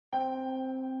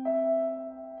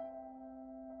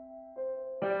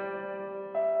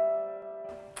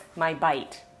my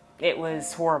bite. It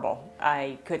was horrible.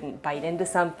 I couldn't bite into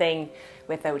something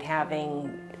without having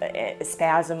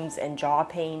spasms and jaw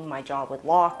pain. My jaw would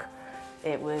lock.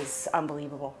 It was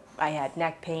unbelievable. I had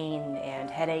neck pain and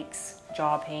headaches,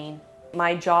 jaw pain.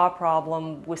 My jaw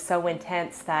problem was so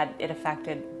intense that it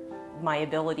affected my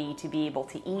ability to be able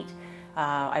to eat.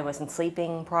 I wasn't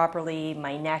sleeping properly.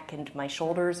 My neck and my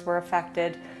shoulders were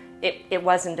affected. It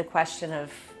wasn't a question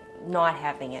of not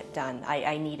having it done.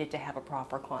 I needed to have a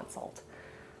proper consult.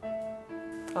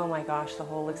 Oh my gosh, the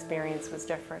whole experience was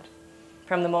different.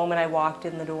 From the moment I walked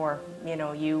in the door,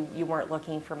 you weren't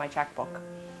looking for my checkbook.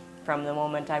 From the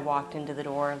moment I walked into the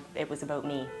door, it was about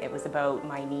me. It was about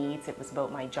my needs, it was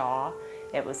about my jaw,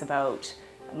 it was about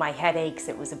my headaches,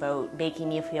 it was about making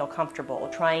me feel comfortable,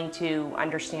 trying to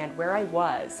understand where I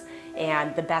was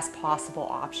and the best possible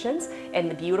options. And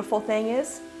the beautiful thing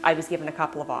is, I was given a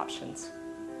couple of options.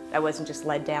 I wasn't just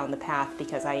led down the path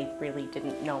because I really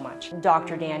didn't know much.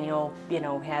 Dr. Daniel,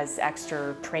 has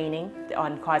extra training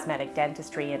on cosmetic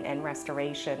dentistry and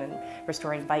restoration and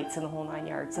restoring bites in the whole 9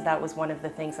 yards. So that was one of the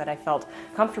things that I felt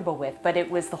comfortable with, but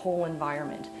it was the whole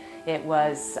environment. It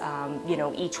was,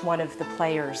 each one of the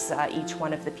players, each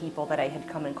one of the people that I had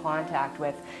come in contact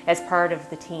with as part of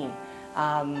the team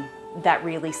that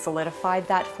really solidified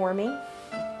that for me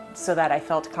so that I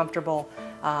felt comfortable.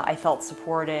 I felt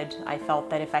supported. I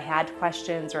felt that if I had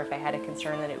questions or if I had a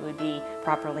concern that it would be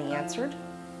properly answered.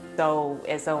 So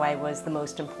as though I was the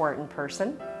most important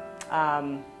person.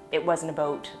 It wasn't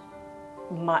about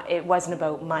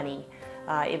money.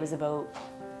 It was about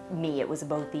me. It was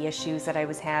about the issues that I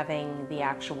was having, the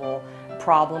actual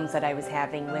problems that I was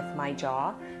having with my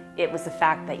jaw. It was the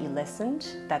fact that you listened,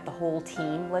 that the whole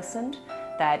team listened,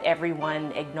 that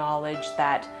everyone acknowledged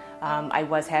that I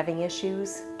was having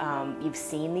issues. You've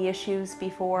seen the issues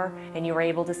before and you were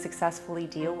able to successfully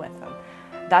deal with them.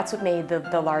 That's what made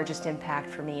the largest impact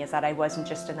for me, is that I wasn't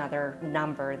just another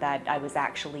number, that I was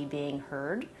actually being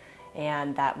heard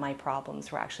and that my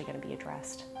problems were actually going to be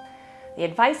addressed. The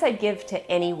advice I'd give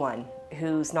to anyone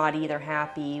who's not either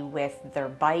happy with their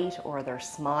bite or their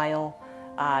smile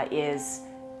is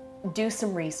do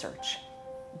some research.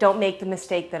 Don't make the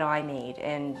mistake that I made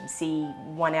and see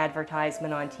one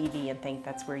advertisement on TV and think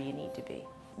that's where you need to be.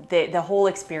 The whole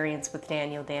experience with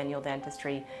Daniel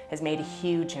Dentistry has made a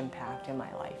huge impact in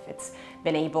my life. It's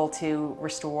been able to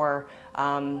restore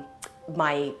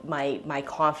my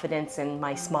confidence and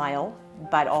my smile,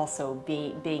 but also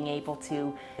being able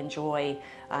to enjoy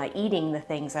eating the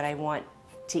things that I want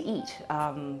to eat,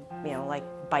 like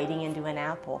biting into an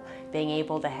apple. Being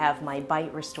able to have my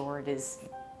bite restored is,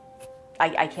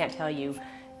 I can't tell you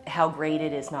how great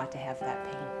it is not to have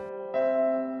that pain.